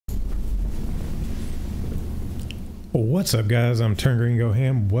What's up, guys? I'm Turn Green Go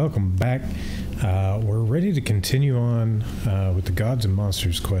Ham. Welcome back. We're ready to continue on with the Gods and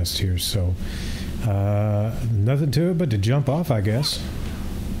Monsters quest here. So nothing to it but to jump off, I guess.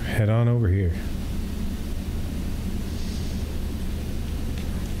 Head on over here.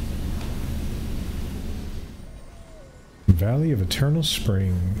 Valley of Eternal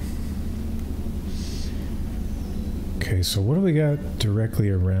Spring. Okay, so what do we got directly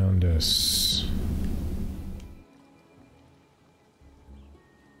around us?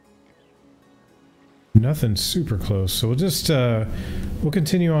 Nothing super close, so we'll just we'll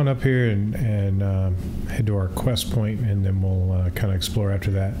continue on up here and head to our quest point, and then we'll kind of explore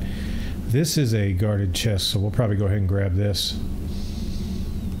after that. This is a guarded chest, so we'll probably go ahead and grab this.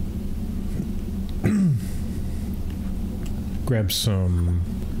 Grab some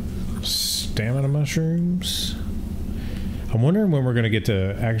stamina mushrooms. I'm wondering when we're going to get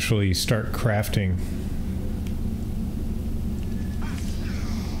to actually start crafting.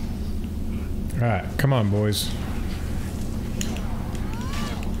 Alright, come on, boys.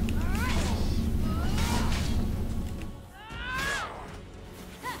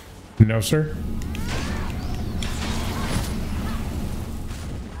 No, sir.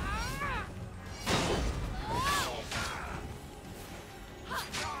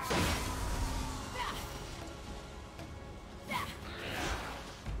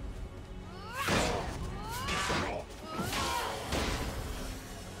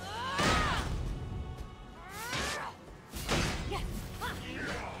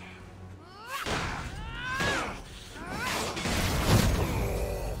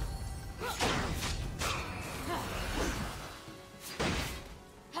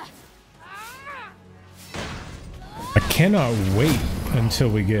 Cannot wait until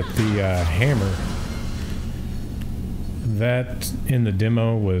we get the hammer. That in the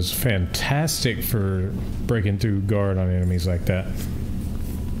demo was fantastic for breaking through guard on enemies like that.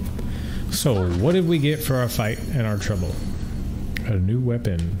 So what did we get for our fight and our trouble? A new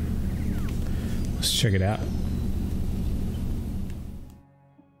weapon. Let's check it out.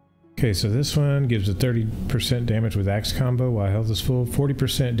 Okay, so this one gives a 30% damage with axe combo while health is full,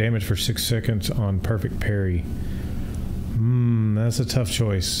 40% damage for 6 seconds on perfect parry. That's a tough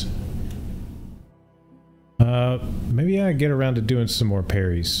choice. Maybe I get around to doing some more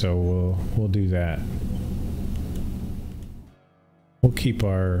parries, so we'll do that. We'll keep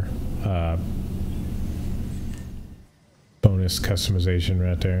our bonus customization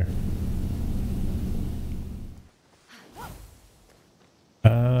right there.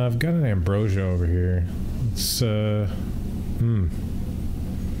 I've got an ambrosia over here. It's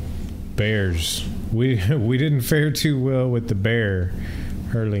bears. We didn't fare too well with the bear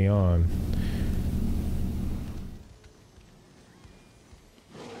early on.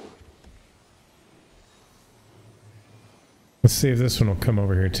 Let's see if this one will come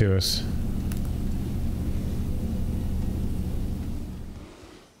over here to us.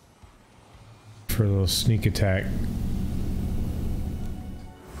 For a little sneak attack.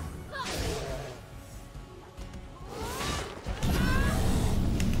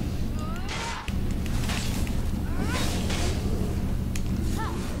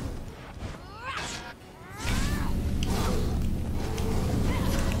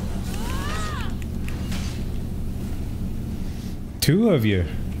 Two of you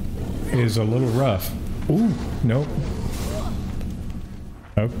is a little rough. Ooh, nope.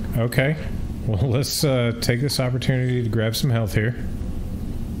 Okay. Well, let's take this opportunity to grab some health here.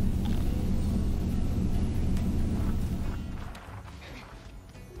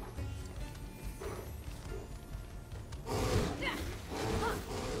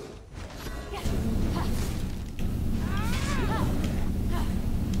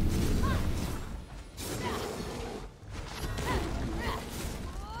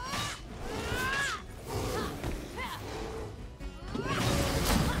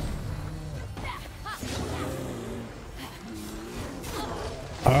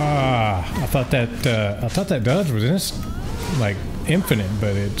 I thought that dodge was like infinite,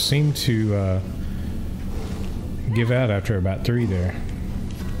 but it seemed to give out after about 3 there.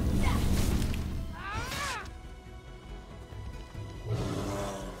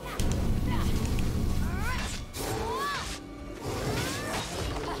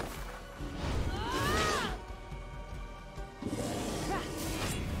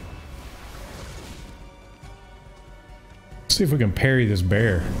 Let's see if we can parry this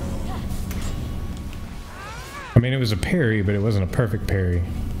bear. I mean, it was a parry, but it wasn't a perfect parry.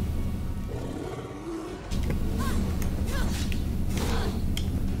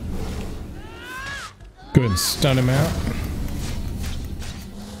 Go ahead and stun him out.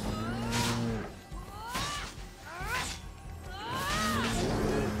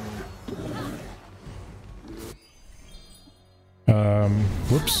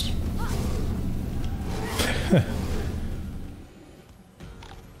 Whoops.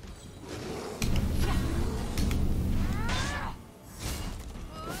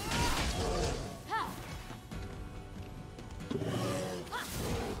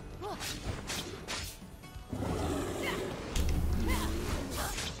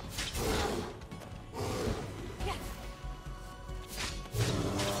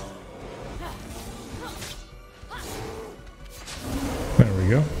 There we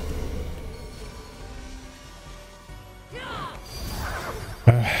go.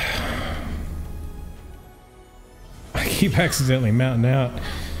 I keep accidentally mounting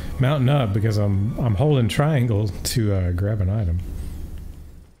up because I'm holding triangle to grab an item.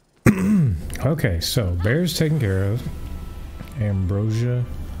 Okay, so bear's taken care of. Ambrosia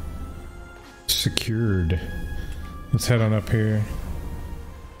secured. Let's head on up here.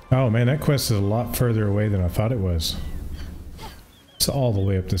 Oh man, that quest is a lot further away than I thought it was. It's all the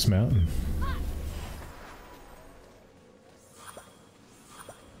way up this mountain.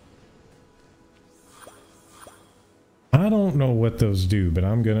 I don't know what those do, but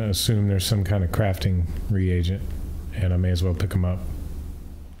I'm gonna assume there's some kind of crafting reagent, and I may as well pick them up.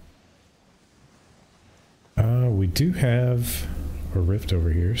 We do have a rift over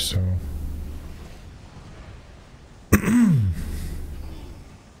here, so...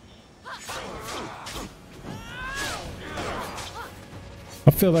 I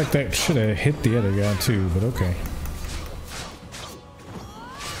feel like that should have hit the other guy too, but okay.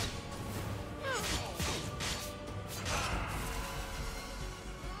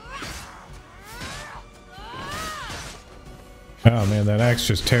 Oh man, that axe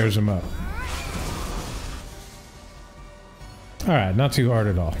just tears him up. Alright, not too hard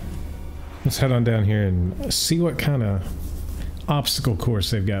at all. Let's head on down here and see what kind of obstacle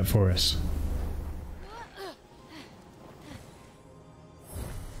course they've got for us.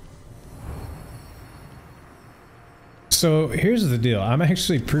 So here's the deal. I'm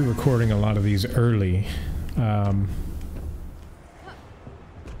actually pre-recording a lot of these early. Oh,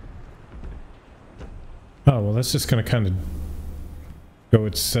 well, that's just going to kind of go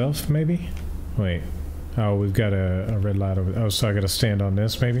itself, maybe? Wait. Oh, we've got a red light over there. Oh, so I got to stand on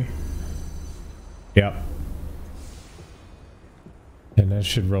this, maybe? Yep. And that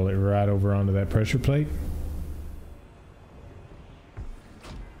should roll it right over onto that pressure plate.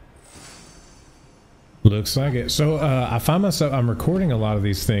 Looks like it. So I find myself, I'm recording a lot of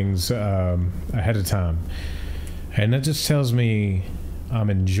these things ahead of time, and that just tells me I'm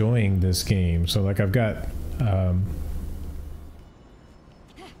enjoying this game. So like I've got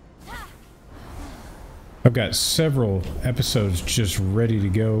several episodes just ready to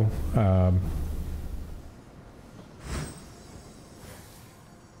go.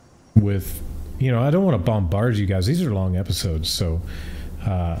 With, you know, I don't want to bombard you guys. These are long episodes, so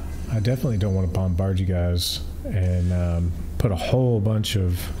I definitely don't want to bombard you guys and put a whole bunch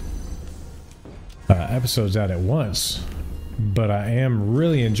of episodes out at once. But I am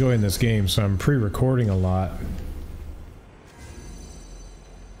really enjoying this game, so I'm pre-recording a lot.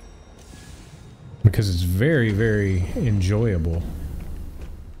 Because it's very, very enjoyable.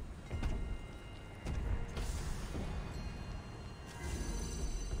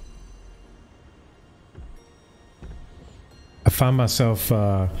 I find myself,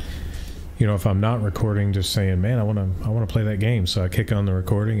 you know, if I'm not recording, just saying, "Man, I want to play that game." So I kick on the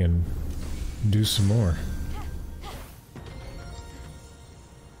recording and do some more.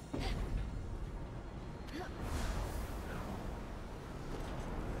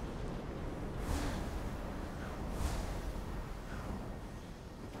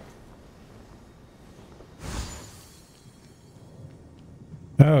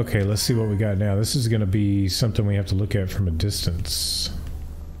 Okay, let's see what we got now. This is going to be something we have to look at from a distance.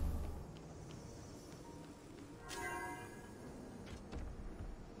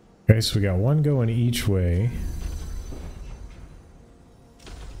 Okay, so we got one going each way.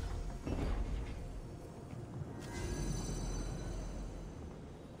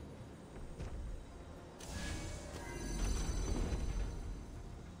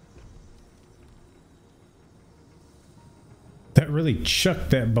 That really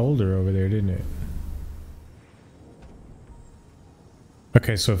chucked that boulder over there, didn't it?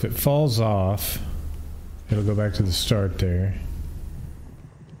 Okay, so if it falls off, it'll go back to the start there.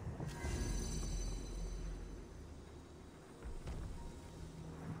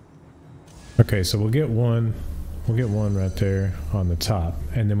 Okay, so we'll get one right there on the top,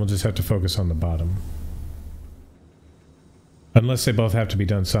 and then we'll just have to focus on the bottom. Unless they both have to be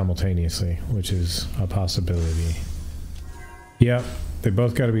done simultaneously, which is a possibility. Yep, they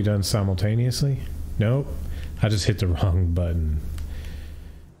both got to be done simultaneously. Nope, I just hit the wrong button.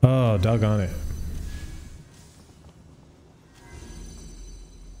 Oh, doggone it.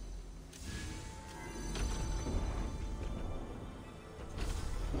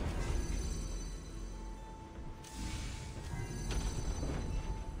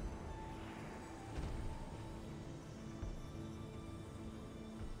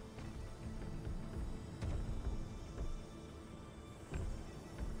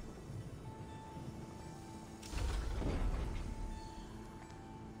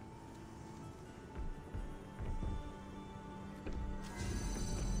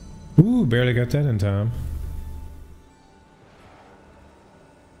 Ooh, barely got that in time.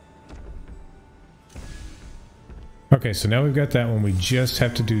 Okay, so now we've got that one. We just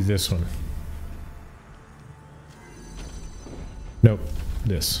have to do this one. Nope,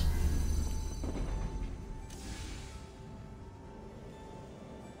 this.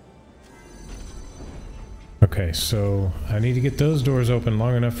 Okay, so I need to get those doors open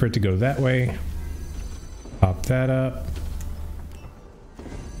long enough for it to go that way. Pop that up.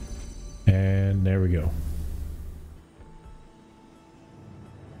 And there we go.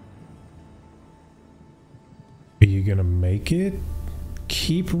 Are you gonna make it?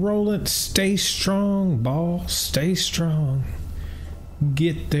 Keep rolling. Stay strong, ball. Stay strong.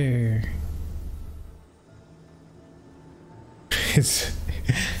 Get there. It's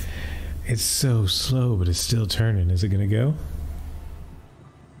so slow, but it's still turning. Is it gonna go?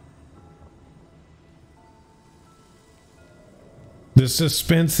 The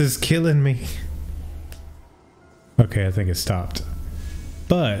suspense is killing me. Okay, I think it stopped.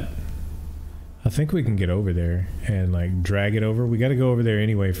 But I think we can get over there and like drag it over. We got to go over there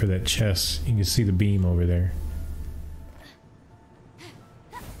anyway for that chest. You can see the beam over there.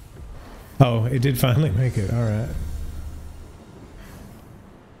 Oh, it did finally make it. All right.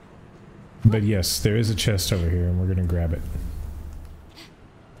 But yes, there is a chest over here and we're going to grab it.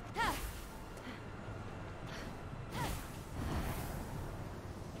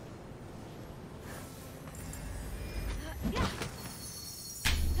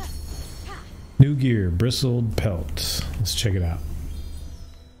 New gear, bristled pelt. Let's check it out.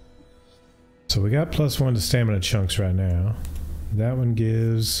 So we got +1 to stamina chunks right now. That one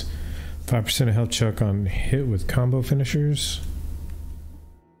gives 5% of health chuck on hit with combo finishers.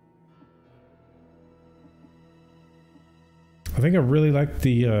 I think I really like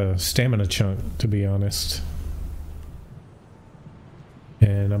the stamina chunk, to be honest.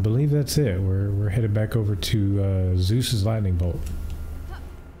 And I believe that's it. We're headed back over to Zeus's lightning bolt.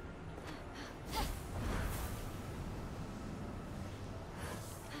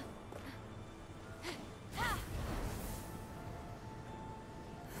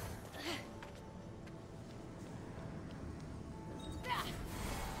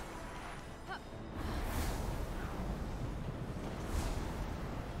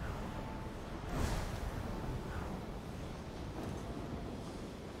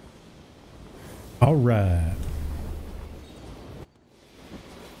 All right.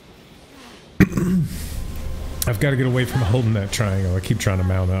 I've got to get away from holding that triangle. I keep trying to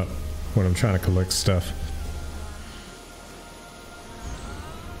mount up when I'm trying to collect stuff.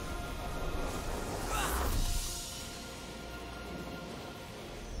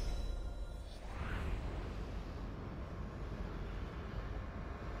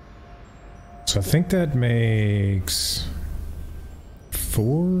 So I think that makes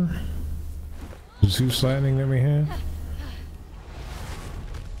 4 Zeus lightning that we have.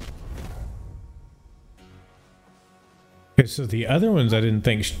 Okay, so the other ones I didn't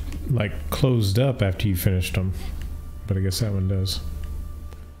think like closed up after you finished them, but I guess that one does.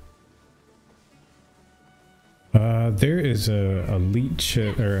 There is a elite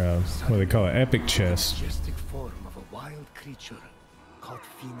chest, or what they call it, epic chest. Majestic form of a wild creature called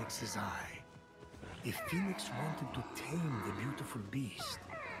Phoenix's Eye. If Phoenix wanted to tame the beautiful beast,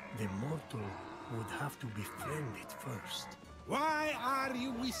 the mortal would have to befriend it first. Why are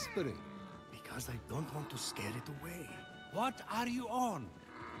you whispering? Because I don't want to scare it away. What are you on?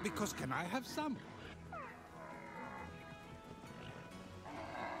 Because can I have some?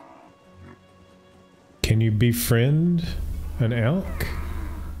 Can you befriend an elk?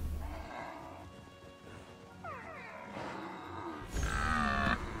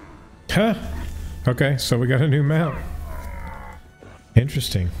 Huh. Okay, so we got a new mount.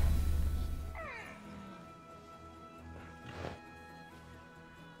 Interesting.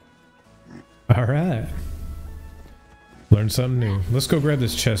 All right. Learn something new. Let's go grab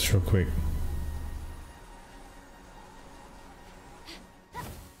this chest real quick.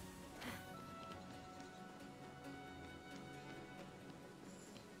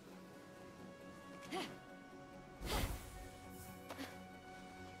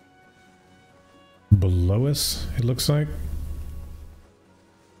 below us, it looks like.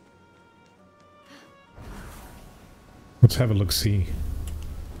 Let's have a look-see.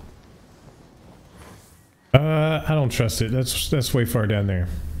 I don't trust it. That's way far down there.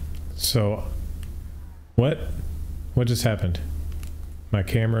 So, what? What just happened? My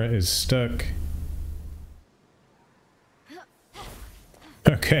camera is stuck.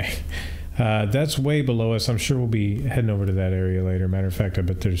 Okay. That's way below us. I'm sure we'll be heading over to that area later. Matter of fact, I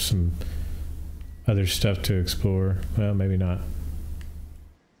bet there's some other stuff to explore. Well, maybe not.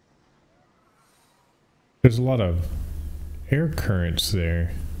 There's a lot of air currents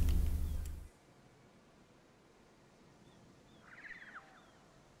there.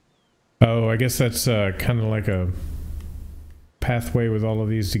 Oh, I guess that's kind of like a pathway with all of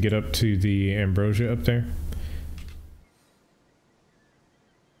these to get up to the ambrosia up there.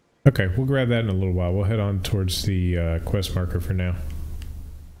 Okay, we'll grab that in a little while. We'll head on towards the quest marker for now.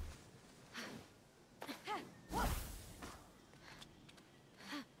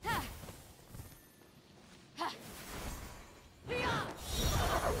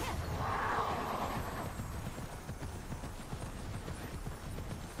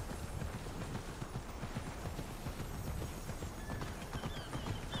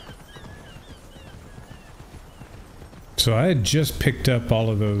 So I had just picked up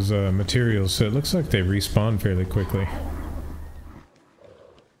all of those materials, so it looks like they respawn fairly quickly.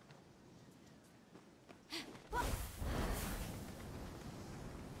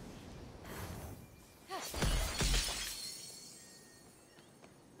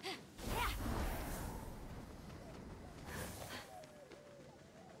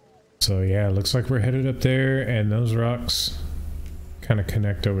 So yeah, it looks like we're headed up there, and those rocks kind of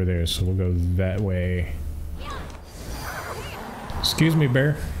connect over there, so we'll go that way. Excuse me,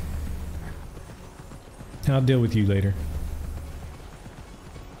 bear. I'll deal with you later.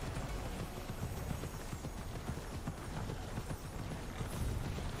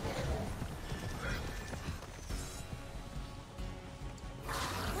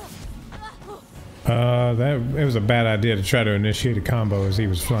 It was a bad idea to try to initiate a combo as he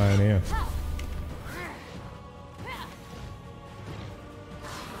was flying in.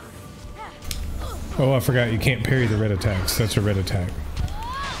 Oh, I forgot you can't parry the red attacks. That's a red attack.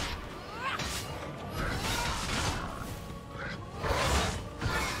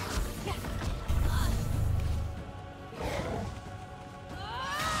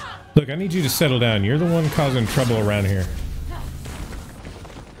 Look, I need you to settle down. You're the one causing trouble around here.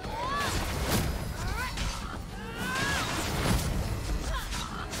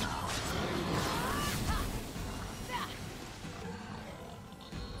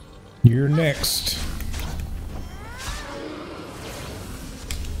 You're next.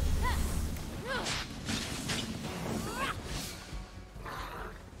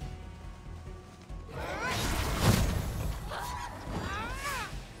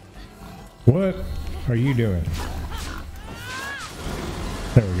 What are you doing?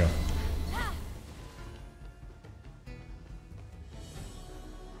 There we go.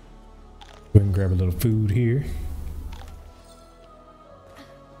 Go ahead and grab a little food here.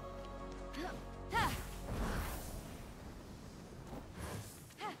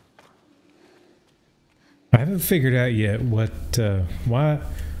 I haven't figured out yet what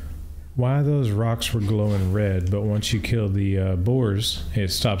why those rocks were glowing red, but once you kill the boars, it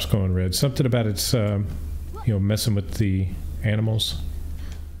stops glowing red. Something about it's you know, messing with the animals.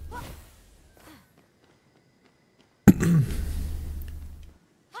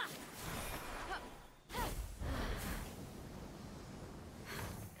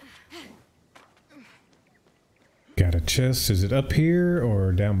 Got a chest. Is it up here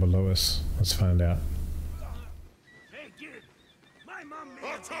or down below us? Let's find out.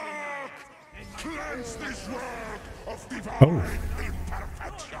 Oh,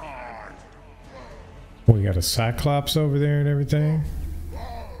 we got a cyclops over there and everything.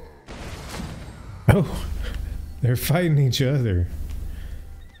 Oh, they're fighting each other.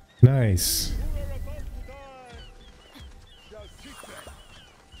 Nice.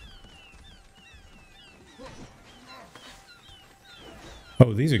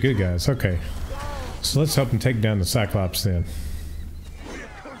 Oh, these are good guys. Okay, so let's help them take down the cyclops then.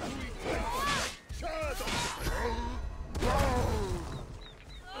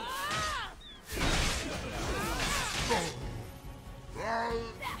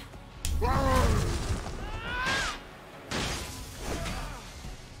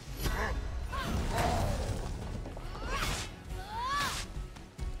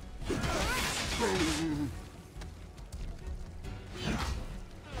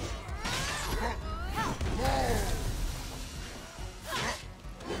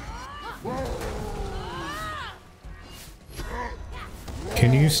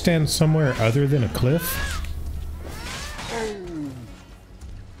 Can you stand somewhere other than a cliff?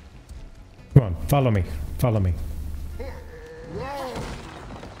 Come on, follow me. Follow me.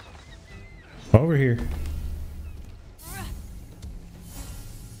 Over here.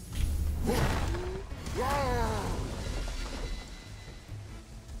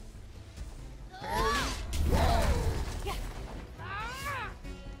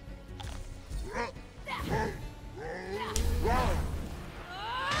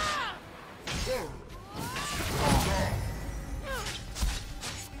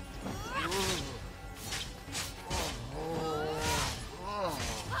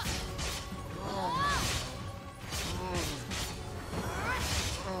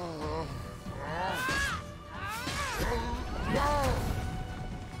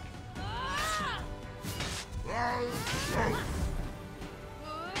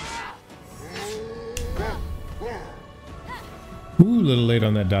 Ooh, a little late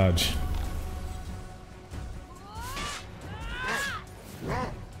on that dodge.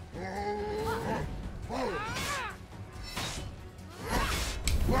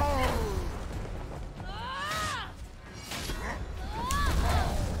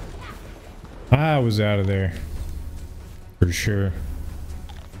 I was out of there. For sure.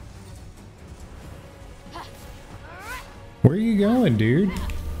 Where are you going, dude?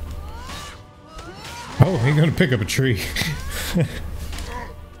 Oh, he's gonna pick up a tree.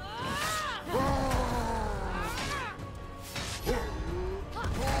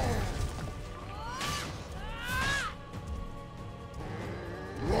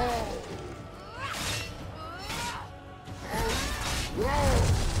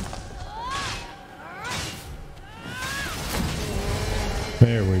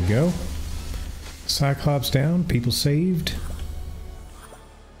 There we go. Cyclops down, people saved.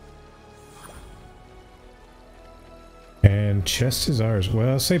 And chest is ours.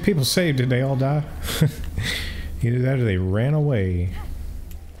 Well, say people saved, did they all die? Either that or they ran away.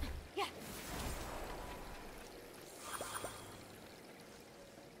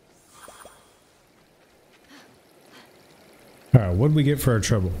 Alright, what did we get for our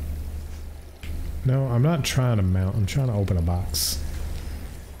trouble? No, I'm not trying to mount, I'm trying to open a box.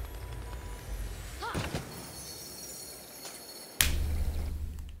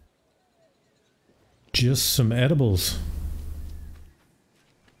 Just some edibles.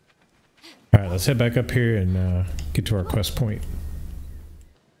 Alright, let's head back up here and get to our quest point.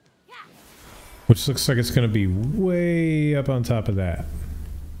 Which looks like it's going to be way up on top of that.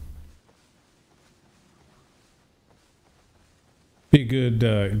 Be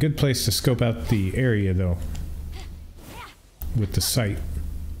a good place to scope out the area though. With the sight.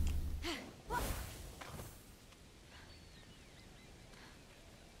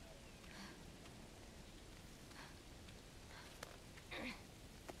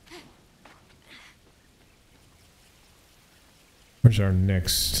 Where's our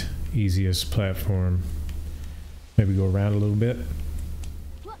next easiest platform? Maybe go around a little bit.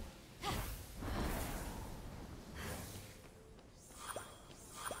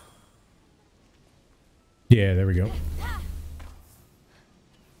 Yeah, there we go.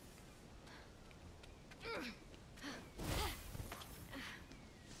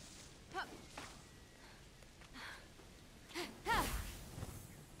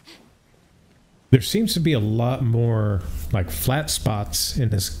 There seems to be a lot more like flat spots in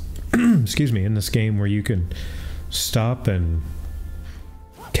this excuse me, in this game where you can stop and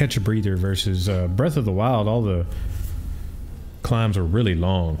catch a breather versus Breath of the Wild. All the climbs are really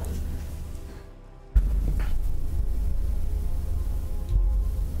long.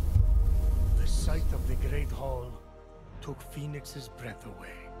 The sight of the Great Hall took Phoenix's breath away.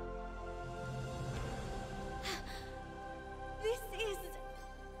 This is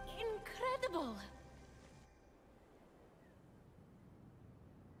incredible.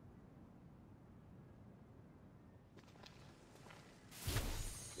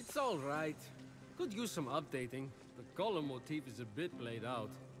 It's all right. Could use some updating. The color motif is a bit played out.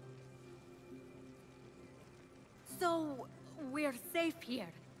 So, we're safe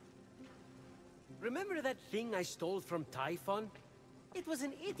here. Remember that thing I stole from Typhon? It was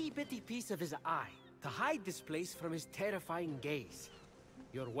an itty-bitty piece of his eye, to hide this place from his terrifying gaze.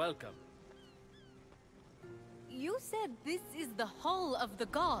 You're welcome. You said this is the Hall of the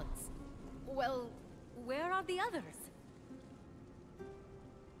Gods. Well, where are the others?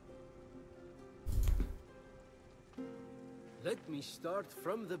 Let me start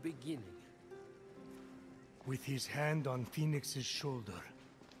from the beginning. With his hand on Phoenix's shoulder,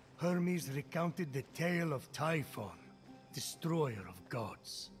 Hermes recounted the tale of Typhon, destroyer of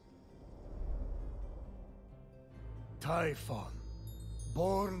gods. Typhon,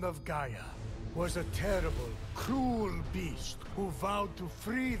 born of Gaia, was a terrible, cruel beast who vowed to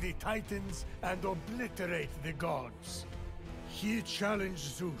free the Titans and obliterate the gods. He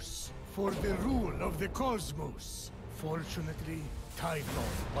challenged Zeus for the rule of the cosmos. Fortunately,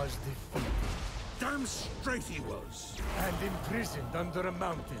 Typhon was defeated. Damn straight he was. And imprisoned under a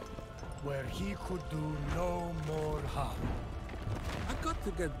mountain, where he could do no more harm. I got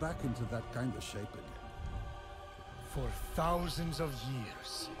to get back into that kind of shape again. For thousands of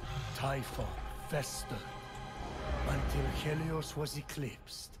years, Typhon festered, until Helios was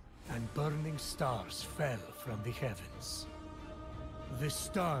eclipsed, and burning stars fell from the heavens. The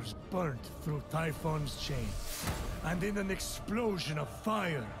stars burnt through Typhon's chain, and in an explosion of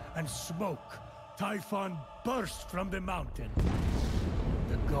fire and smoke, Typhon burst from the mountain.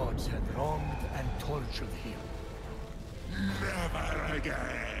 The gods had wronged and tortured him. Never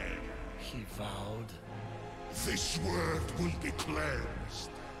again! He vowed. This world will be cleansed.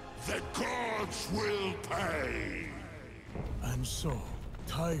 The gods will pay! And so,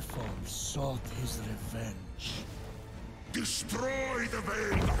 Typhon sought his revenge. Destroy the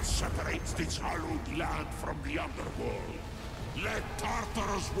veil that separates this hallowed land from the underworld. Let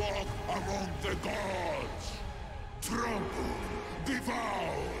Tartaros walk among the gods. Trample,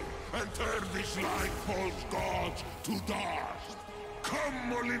 devour, and turn these light false gods to dust.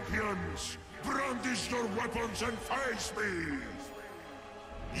 Come, Olympians! Brandish your weapons and face me!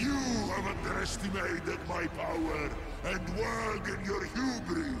 You have underestimated my power and world in your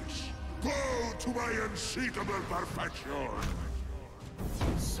hubris. Go to my unseekable perfection!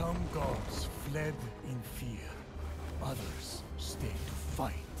 Some gods fled in fear. Others stayed to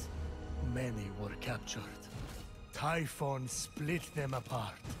fight. Many were captured. Typhon split them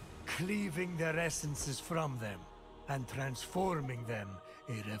apart, cleaving their essences from them and transforming them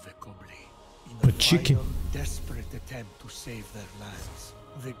irrevocably. In a final, desperate attempt to save their lands,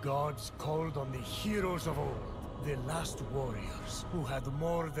 the gods called on the heroes of old, the last warriors who had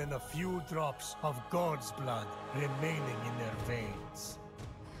more than a few drops of God's blood remaining in their veins.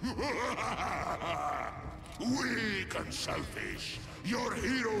 Weak and selfish, your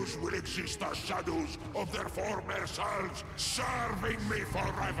heroes will exist as shadows of their former selves, serving me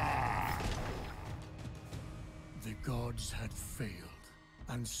forever! The gods had failed,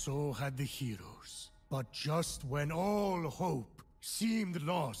 and so had the heroes. But just when all hope seemed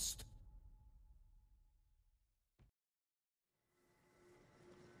lost,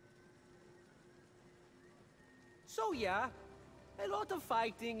 So yeah, a lot of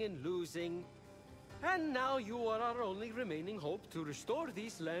fighting and losing. And now you are our only remaining hope to restore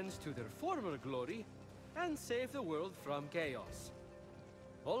these lands to their former glory and save the world from chaos.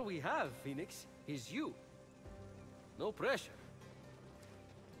 All we have, Phoenix, is you. No pressure.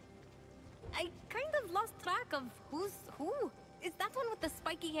 I kind of lost track of who's who. Is that one with the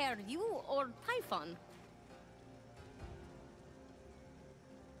spiky hair you or Typhon?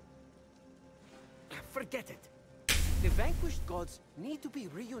 Forget it. The vanquished gods need to be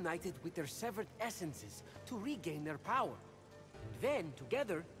reunited with their severed essences to regain their power. And then,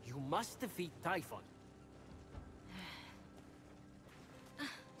 together, you must defeat Typhon.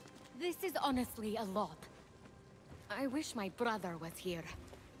 This is honestly a lot. I wish my brother was here.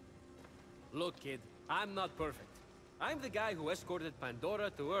 Look, kid, I'm not perfect. I'm the guy who escorted Pandora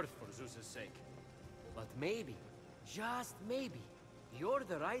to Earth for Zeus's sake. But maybe, just maybe, you're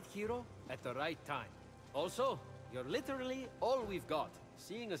the right hero At the right time. Also, you're literally all we've got,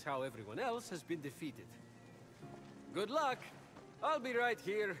 seeing as how everyone else has been defeated. Good luck! I'll be right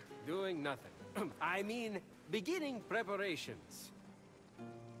here, doing nothing. I mean, beginning preparations.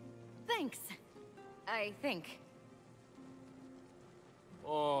 Thanks. I think.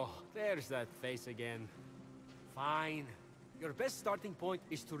 Oh, there's that face again. Fine. Your best starting point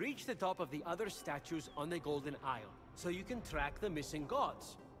is to reach the top of the other statues on the Golden Isle, so you can track the missing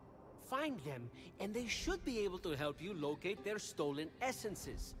gods. Find them, and they should be able to help you locate their stolen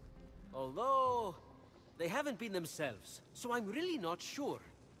essences. Although, they haven't been themselves, so I'm really not sure.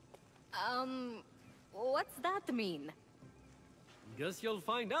 What's that mean? Guess you'll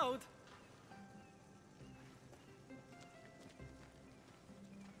find out.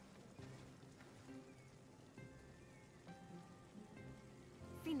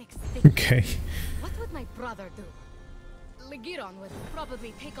 Phoenix. Okay. What would my brother do? Legiron would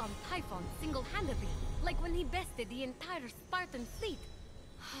probably take on Typhon single-handedly, like when he bested the entire Spartan fleet.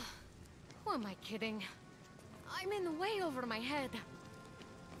 Who am I kidding? I'm in way over my head.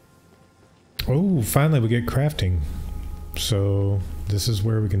 Oh, finally we get crafting. So this is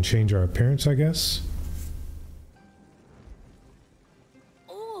where we can change our appearance, I guess.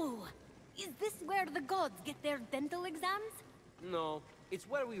 Oh, is this where the gods get their dental exams? No, know, it's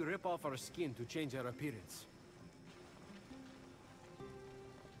where we rip off our skin to change our appearance.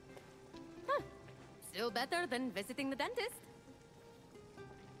 Huh. Still better than visiting the dentist.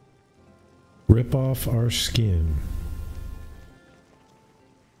 Rip off our skin.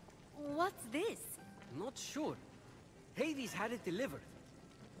 What's this? Not sure. Hades had it delivered.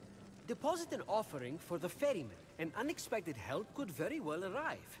 Deposit an offering for the ferryman. An unexpected help could very well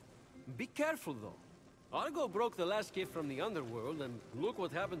arrive. Be careful, though. Argo broke the last gift from the underworld, and look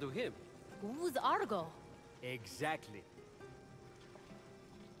what happened to him. Who's Argo? Exactly.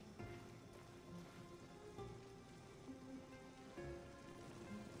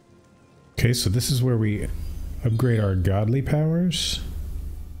 Okay, so this is where we upgrade our godly powers.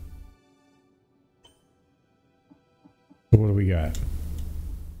 What do we got?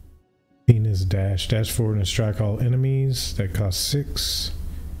 Is dash forward and strike all enemies. That costs 6.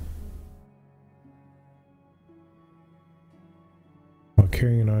 While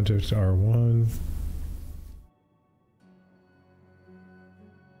carrying an object R1.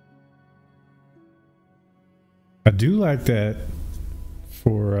 I do like that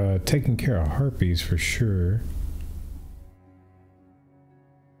for taking care of harpies for sure.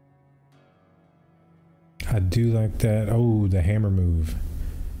 I do like that. Oh, the hammer move.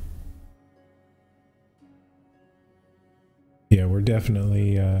 Yeah, we're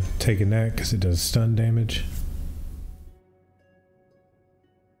definitely taking that because it does stun damage.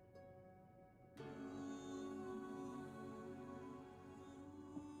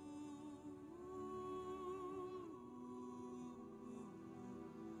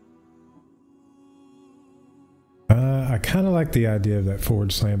 I kind of like the idea of that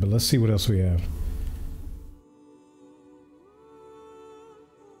forward slam, but let's see what else we have.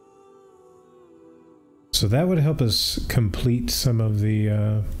 So that would help us complete some of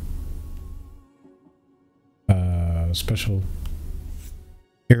the special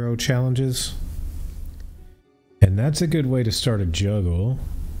arrow challenges. And that's a good way to start a juggle.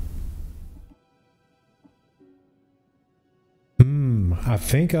 I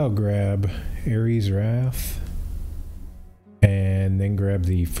think I'll grab Ares Wrath and then grab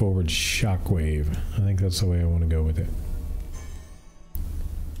the forward shockwave. I think that's the way I want to go with it.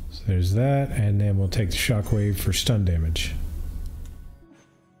 So there's that, and then we'll take the shockwave for stun damage.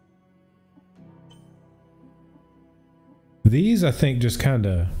 These, I think, just kind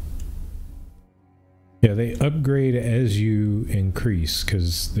of... yeah, they upgrade as you increase,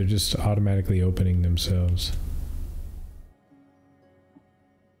 because they're just automatically opening themselves.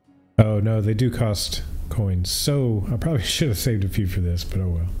 Oh, no, they do cost coins. So, I probably should have saved a few for this, but oh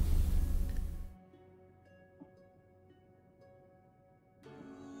well.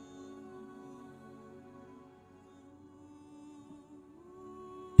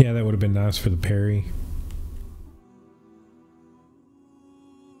 Yeah, that would have been nice for the parry.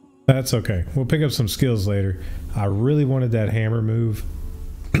 That's okay. We'll pick up some skills later. I really wanted that hammer move.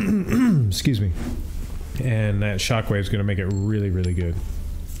 Excuse me. And that shockwave is going to make it really, really good.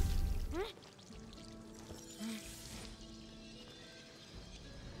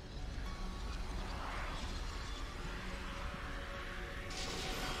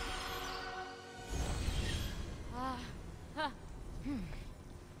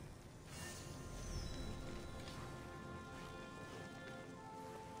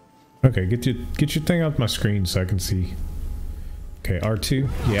 Okay, get your thing off my screen so I can see. Okay, R2.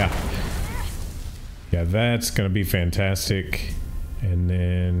 Yeah. Yeah, that's gonna be fantastic. And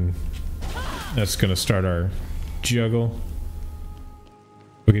then that's gonna start our juggle.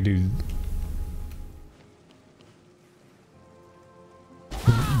 We can do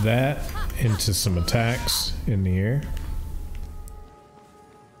that into some attacks in the air.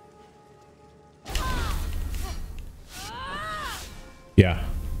 Yeah.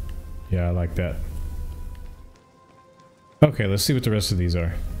 Yeah, I like that. Okay, let's see what the rest of these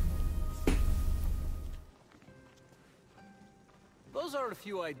are. Those are a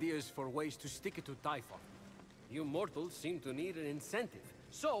few ideas for ways to stick it to Typhon. You mortals seem to need an incentive,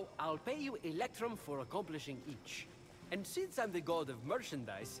 so I'll pay you Electrum for accomplishing each. And since I'm the god of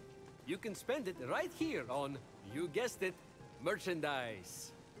merchandise, you can spend it right here on, you guessed it,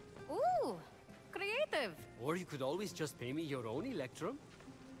 merchandise. Ooh, creative. Or you could always just pay me your own Electrum.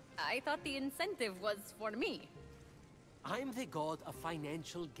 I thought the incentive was for me. I'm the god of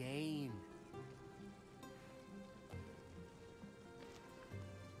financial gain.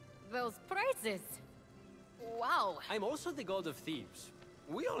 Those prices. Wow. I'm also the god of thieves.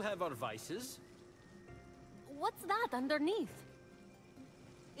 We all have our vices. What's that underneath?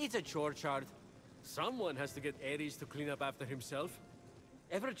 It's a chore chart. Someone has to get Ares to clean up after himself.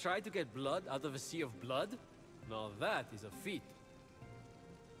 Ever tried to get blood out of a sea of blood? Now that is a feat.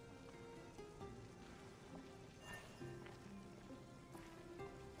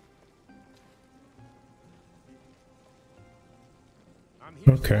 I'm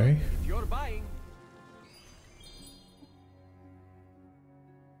here. Okay. If you're buying.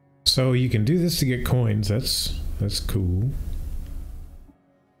 So you can do this to get coins. That's cool.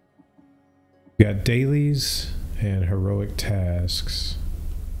 We got dailies and heroic tasks.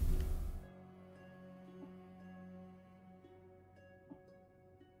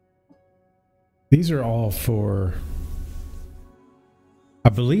 These are all for, I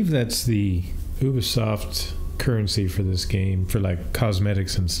believe that's the Ubisoft currency for this game, for like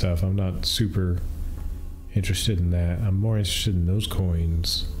cosmetics and stuff. I'm not super interested in that. I'm more interested in those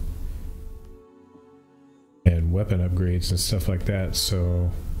coins and weapon upgrades and stuff like that.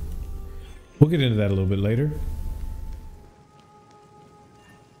 So we'll get into that a little bit later.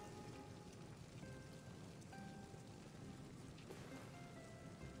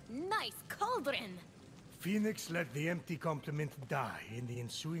 Nice cauldron! Phoenix let the empty compliment die in the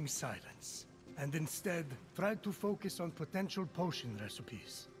ensuing silence, and instead tried to focus on potential potion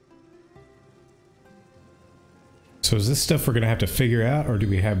recipes. So is this stuff we're gonna have to figure out, or do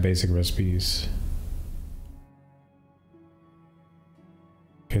we have basic recipes?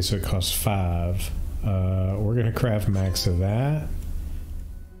 Okay, so it costs 5. We're gonna craft max of that.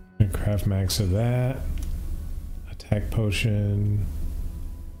 Craft max of that. Attack potion.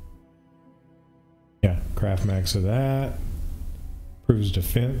 Yeah, craft max of that. Proves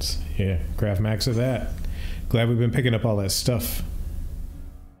defense. Yeah, craft max of that. Glad we've been picking up all that stuff.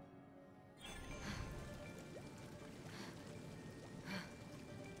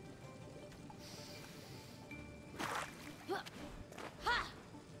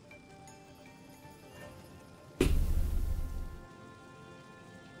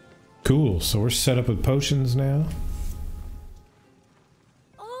 Cool, so we're set up with potions now.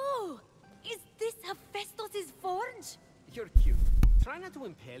 Oh! Is this Hephaestus' forge? You're cute. Try not to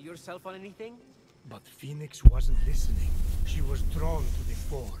impale yourself on anything. But Phoenix wasn't listening. She was drawn to the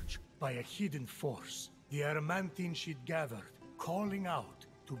forge by a hidden force, the adamantine she'd gathered, calling out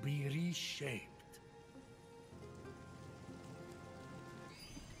to be reshaped.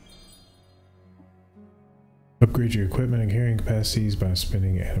 Upgrade your equipment and carrying capacities by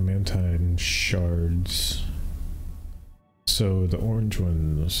spinning adamantine shards. So the orange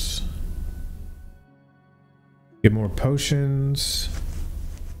ones. Get more potions.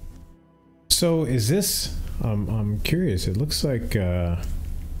 So is this, I'm curious, it looks like yeah,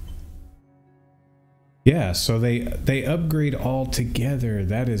 so they upgrade all together.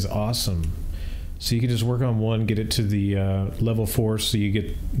 That is awesome. So you can just work on one, get it to the level 4 so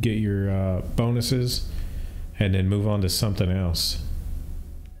you get your bonuses, and then move on to something else.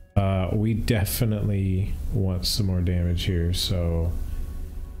 We definitely want some more damage here, so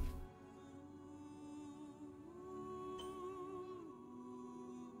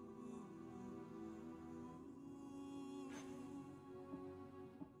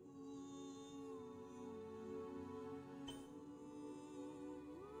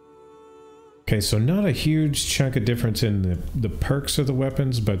okay, so not a huge chunk of difference in the perks of the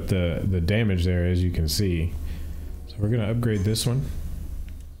weapons, but the damage there, as you can see. So we're gonna upgrade this one.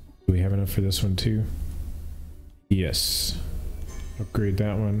 Do we have enough for this one too? Yes. Upgrade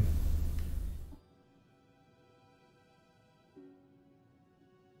that one.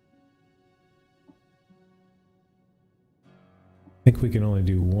 I think we can only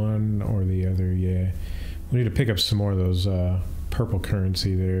do one or the other, yeah. We need to pick up some more of those purple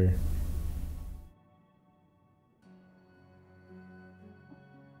currency there.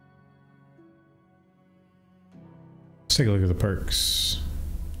 Let's take a look at the perks.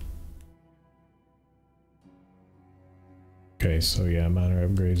 Okay, so yeah, minor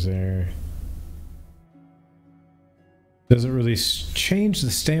upgrades there. Doesn't really change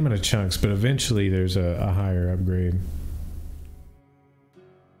the stamina chunks, but eventually there's a higher upgrade.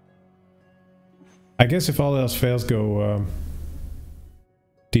 I guess if all else fails, go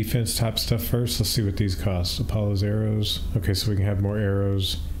defense type stuff first. Let's see what these cost. Apollo's arrows. Okay, so we can have more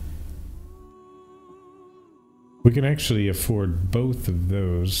arrows. We can actually afford both of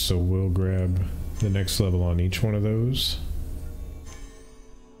those, so we'll grab the next level on each one of those.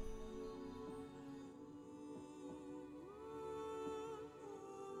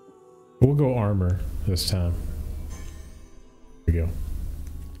 We'll go armor this time. Here we go.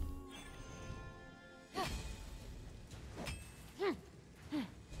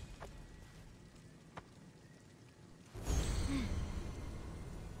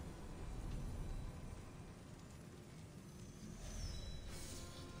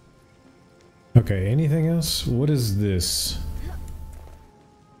 Okay, anything else? What is this?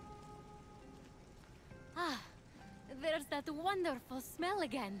 Ah, there's that wonderful smell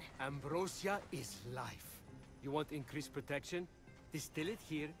again. Ambrosia is life. You want increased protection? Distill it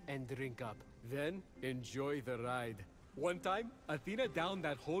here and drink up. Then enjoy the ride. One time, Athena downed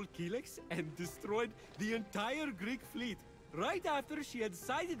that whole Helix and destroyed the entire Greek fleet right after she had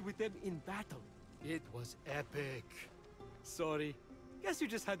sided with them in battle. It was epic. Sorry, guess you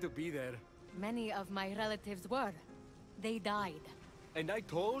just had to be there. Many of my relatives were. They died. And I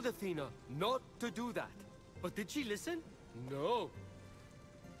told Athena not to do that. But did she listen? No.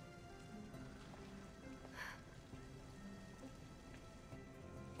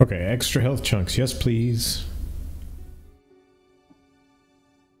 Okay, extra health chunks. Yes, please.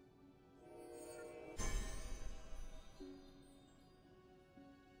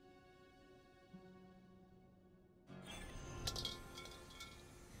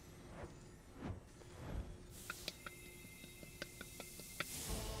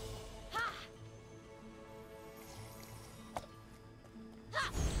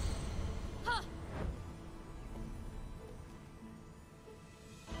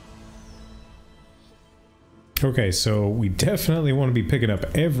 Okay, so we definitely want to be picking up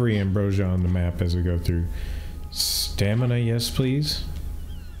every ambrosia on the map as we go through. Stamina, yes please.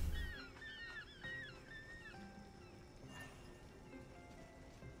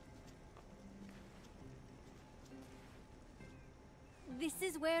 This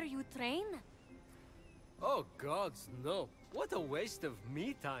is where you train? Oh gods, no. What a waste of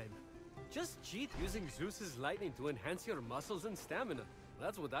me time. Just cheat using Zeus's lightning to enhance your muscles and stamina.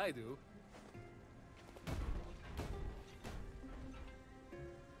 That's what I do.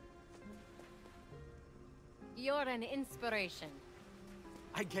 You're an inspiration.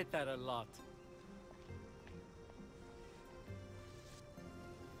 I get that a lot.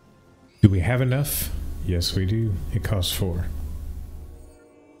 Do we have enough? Yes, we do. It costs 4.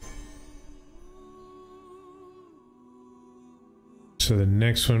 So the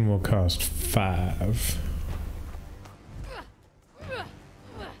next one will cost 5.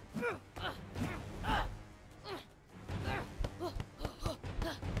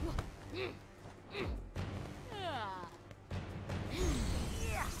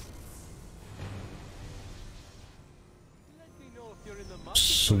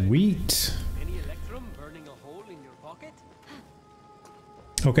 Sweet. Any electrum burning a hole in your pocket?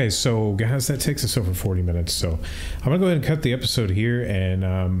 Okay, so guys, that takes us over 40 minutes. So I'm gonna go ahead and cut the episode here,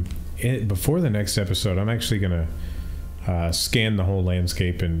 and before the next episode, I'm actually gonna scan the whole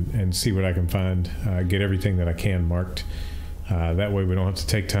landscape and see what I can find. Get everything that I can marked. That way, we don't have to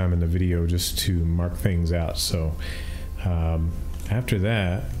take time in the video just to mark things out. So after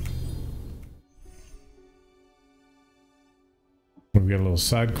that, we've got a little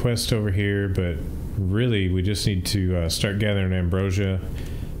side quest over here, but really we just need to start gathering ambrosia,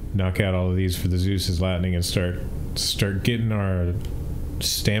 knock out all of these for the Zeus's lightning, and start getting our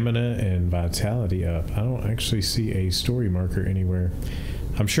stamina and vitality up. I don't actually see a story marker anywhere.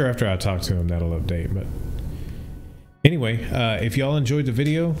 I'm sure after I talk to him that'll update, but anyway, if y'all enjoyed the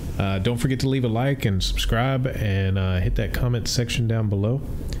video, don't forget to leave a like and subscribe, and hit that comment section down below.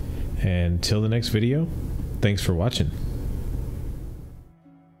 And till the next video, thanks for watching.